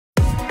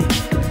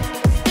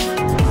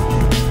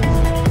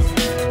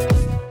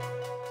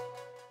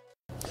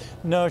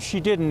No, she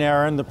didn't,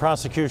 Aaron. The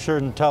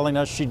prosecution telling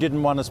us she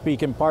didn't want to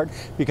speak in part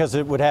because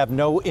it would have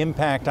no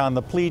impact on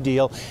the plea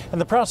deal. And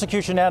the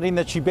prosecution adding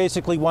that she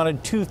basically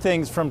wanted two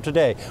things from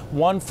today.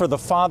 One, for the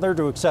father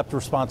to accept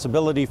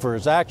responsibility for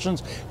his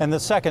actions, and the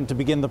second, to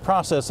begin the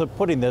process of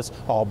putting this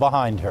all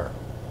behind her.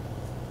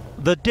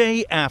 The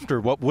day after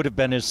what would have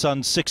been his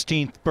son's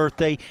 16th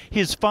birthday,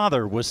 his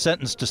father was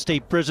sentenced to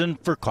state prison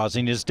for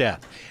causing his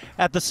death.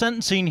 At the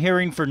sentencing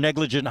hearing for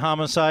negligent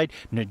homicide,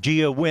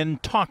 Najia Wynn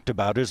talked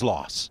about his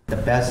loss. The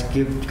best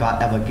gift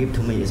God ever gave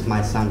to me is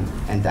my son,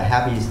 and the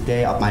happiest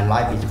day of my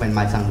life is when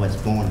my son was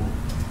born.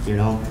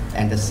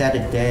 And the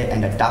saddest day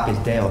and the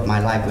darkest day of my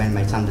life when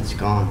my son is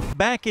gone.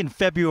 Back in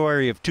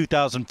February of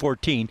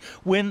 2014,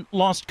 Wynn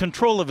lost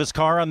control of his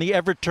car on the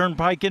Everett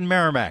Turnpike in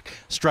Merrimack,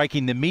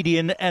 striking the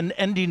median and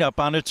ending up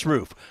on its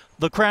roof.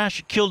 The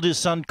crash killed his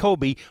son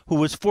Kobe, who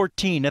was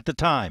 14 at the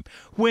time.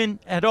 Wynn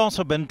had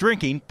also been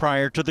drinking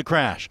prior to the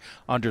crash.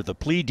 Under the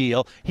plea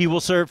deal, he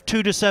will serve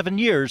 2 to 7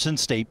 years in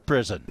state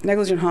prison.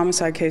 Negligent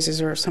homicide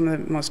cases are some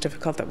of the most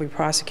difficult that we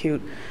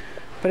prosecute,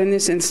 but in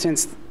this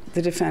instance,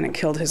 the defendant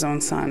killed his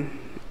own son.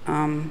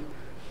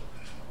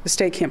 The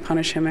state can't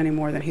punish him any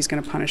more than he's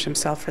going to punish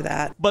himself for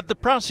that. But the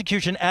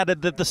prosecution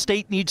added that the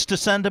state needs to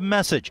send a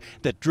message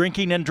that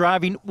drinking and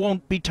driving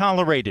won't be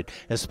tolerated,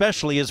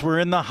 especially as we're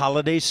in the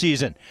holiday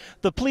season.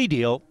 The plea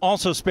deal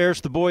also spares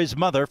the boy's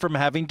mother from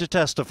having to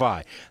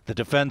testify. The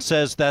defense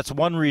says that's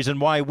one reason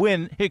why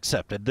Wynn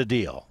accepted the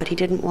deal. But he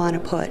didn't want to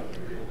put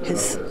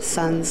his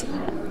son's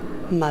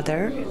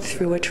mother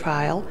through a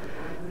trial.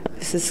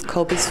 This is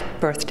Kobe's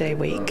birthday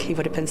week. He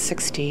would have been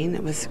 16.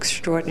 It was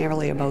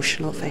extraordinarily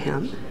emotional for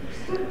him,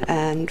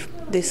 and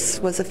this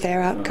was a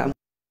fair outcome.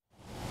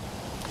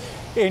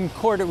 In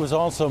court, it was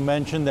also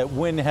mentioned that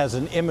Wynn has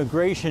an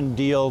immigration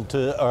deal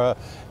to,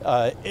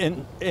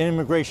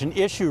 immigration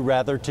issue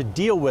rather, to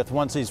deal with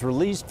once he's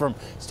released from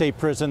state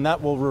prison.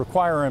 That will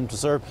require him to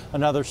serve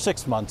another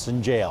 6 months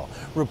in jail.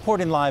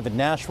 Reporting live in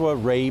Nashua,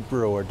 Ray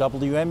Brewer,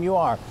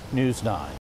 WMUR News 9.